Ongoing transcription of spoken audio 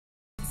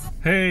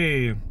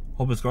Hey,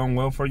 hope it's going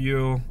well for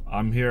you.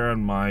 I'm here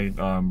in my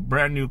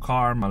brand new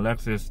car, my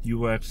Lexus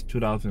UX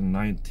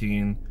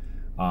 2019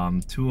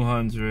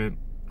 200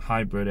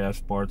 Hybrid S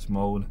Sports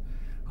Mode.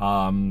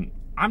 I'm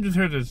just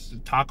here to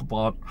talk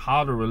about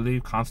how to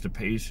relieve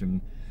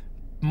constipation.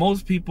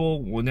 Most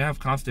people, when they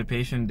have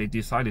constipation, they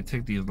decide to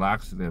take these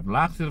laxatives.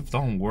 Laxatives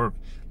don't work.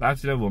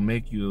 Laxative will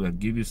make you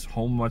give you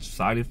so much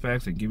side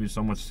effects and give you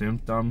so much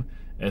symptom.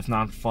 It's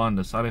not fun.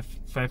 The side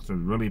effects are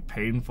really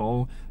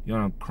painful. You're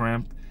gonna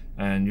cramp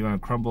and you're gonna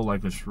crumble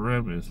like a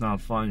shrimp. It's not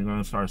fun. You're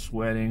gonna start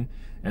sweating.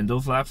 And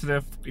those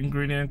laxative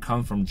ingredients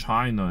come from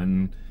China,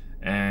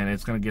 and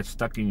it's gonna get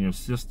stuck in your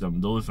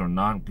system. Those are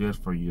not good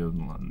for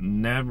you.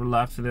 Never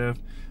laxative.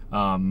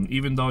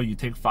 Even though you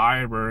take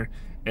fiber,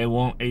 it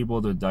won't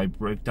able to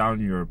break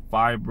down your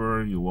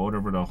fiber,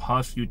 whatever the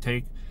husk you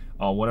take,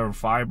 whatever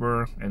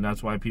fiber, and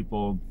that's why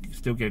people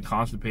still get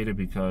constipated,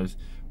 because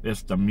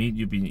it's the meat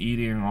you've been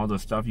eating, all the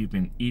stuff you've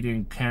been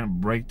eating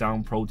can't break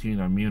down protein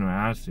and amino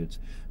acids.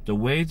 The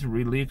way to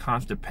relieve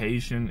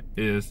constipation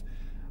is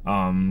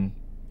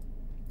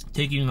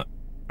taking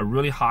a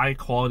really high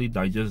quality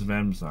digestive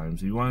enzymes.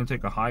 If you want to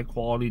take a high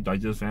quality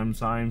digestive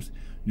enzymes,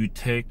 you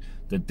take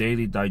the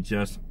daily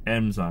digest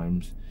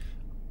enzymes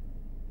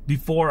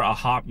before a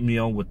hot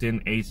meal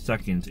within 8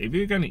 seconds. If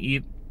you're gonna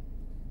eat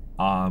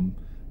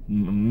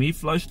meat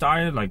flush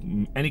diet, like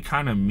any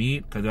kind of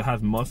meat, because it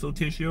has muscle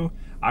tissue,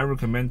 I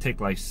recommend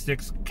take like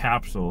 6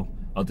 capsules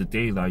of the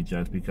daily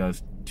digest,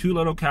 because 2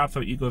 little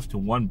capsules equals to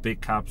 1 big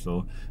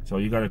capsule. So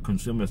you gotta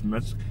consume as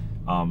much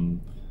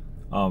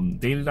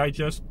daily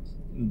digest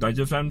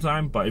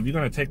enzyme. But if you're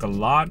gonna take a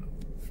lot,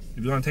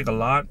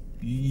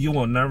 you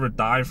will never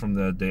die from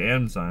the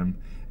enzyme.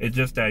 It's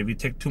just that if you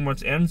take too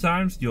much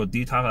enzymes, you'll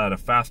detox at a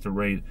faster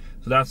rate.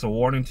 So that's a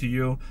warning to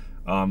you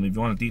if you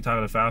want to detox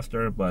at a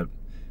faster. But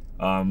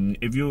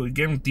if you're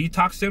getting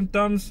detox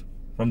symptoms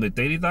from the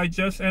daily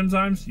digest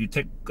enzymes, you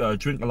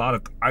drink a lot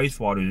of ice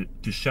water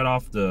to shut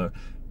off the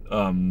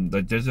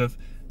digestive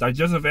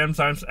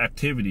enzymes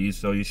activities.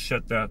 So you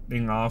shut that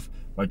thing off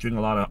by drinking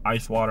a lot of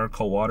ice water,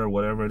 cold water,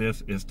 whatever it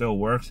is. It still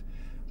works.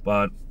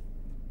 But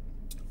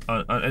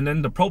and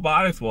then the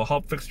probiotics will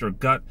help fix your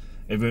gut.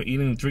 If you're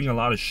drinking a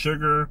lot of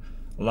sugar,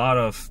 a lot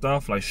of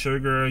stuff like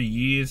sugar,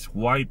 yeast,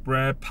 white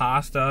bread,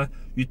 pasta,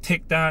 you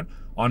take that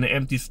on an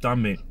empty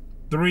stomach.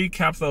 3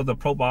 capsules of the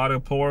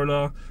probiotic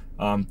formula,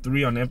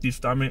 3 on an empty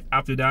stomach.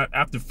 After that,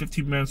 after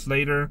 15 minutes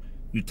later,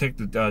 you take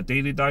the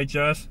daily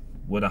digest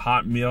with a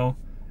hot meal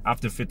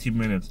after 15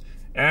 minutes.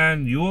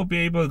 And you will be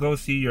able to go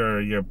see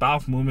your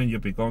bowel movement.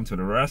 You'll be going to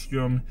the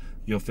restroom.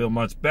 You'll feel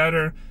much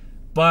better.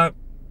 But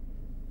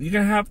you're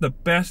gonna have the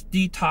best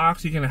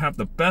detox. You're gonna have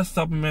the best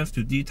supplements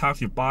to detox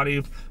your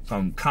body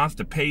from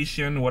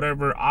constipation.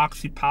 Whatever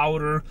oxy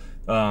powder,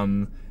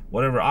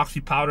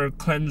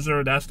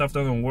 cleanser, that stuff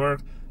doesn't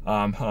work.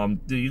 You're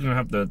gonna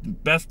have the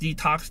best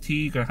detox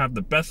tea. You're gonna have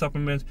the best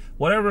supplements.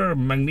 Whatever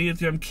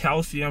magnesium,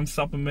 calcium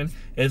supplement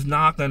is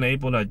not gonna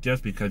able to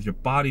digest, because your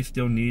body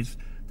still needs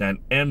that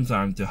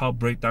enzyme to help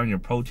break down your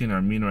protein or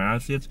amino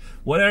acids.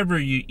 Whatever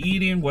you're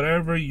eating,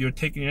 whatever you're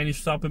taking, any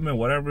supplement,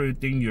 whatever you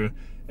think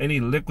any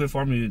liquid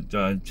form you're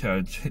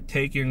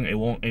taking, it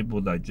won't able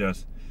to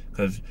digest.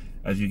 Because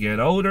as you get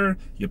older,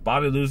 your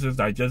body loses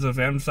digestive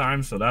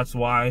enzymes. So that's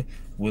why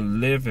we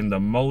live in the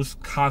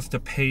most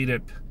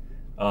constipated,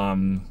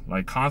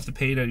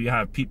 you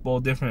have people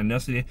different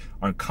ethnicity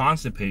are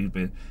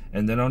constipated,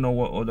 and they don't know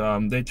what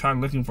they try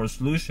looking for a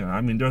solution.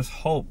 I mean, there's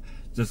hope.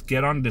 Just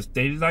get on this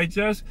daily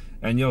digest,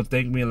 and you'll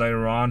thank me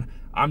later on.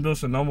 I'm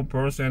just a normal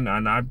person,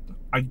 and I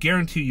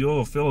guarantee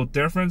you'll feel a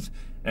difference,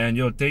 and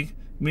you'll thank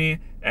me.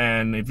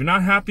 And if you're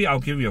not happy, I'll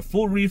give you a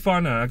full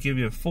refund, and I'll give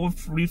you a full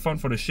refund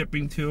for the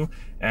shipping too.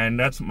 And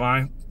that's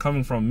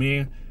coming from me.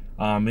 If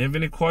you have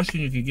any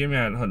question, you can give me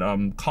a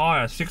call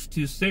at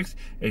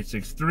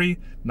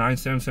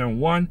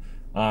 626-863-9771.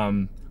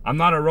 I'm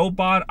not a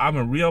robot. I'm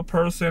a real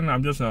person.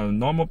 I'm just a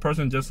normal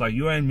person, just like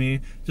you and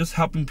me, just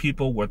helping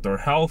people with their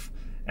health.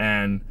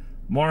 And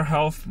more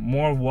health,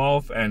 more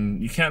wealth,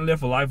 and you can't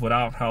live a life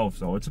without health.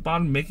 So it's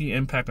about making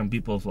impact on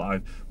people's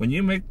lives. When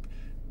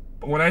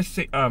I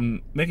say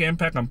make an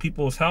impact on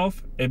people's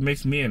health, it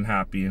makes me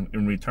happy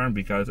in return,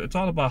 because it's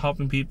all about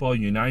helping people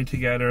unite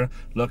together,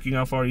 looking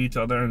out for each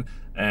other,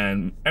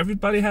 and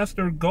everybody has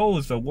their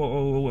goals to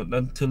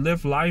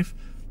live life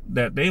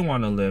that they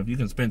want to live. You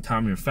can spend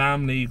time with your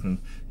family, you can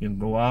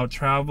go out,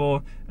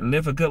 travel, and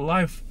live a good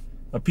life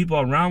of people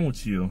around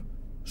with you.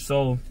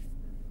 So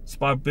it's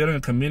about building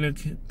a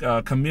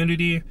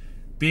community,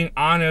 being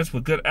honest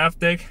with good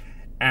ethic,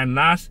 and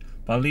last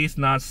but least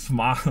not,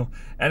 smile.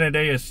 End of the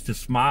day is to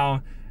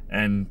smile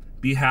and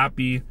be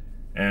happy,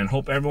 and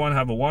hope everyone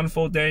have a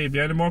wonderful day. If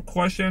you have any more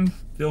questions,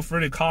 feel free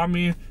to call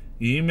me,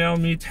 email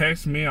me,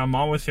 text me. I'm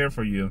always here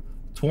for you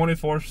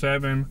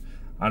 24/7,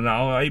 and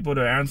I'm able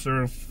to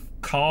answer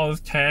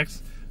calls,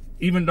 texts,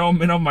 even though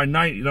middle of my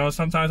night,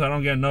 sometimes I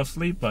don't get enough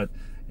sleep. But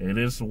it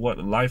is what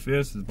life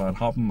is. It's about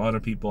helping other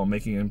people and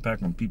making an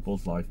impact on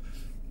people's life.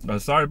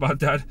 Sorry about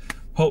that.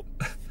 Have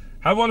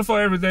a wonderful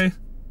every day.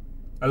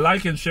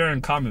 Like and share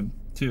and comment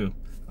too.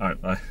 All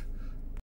right, bye.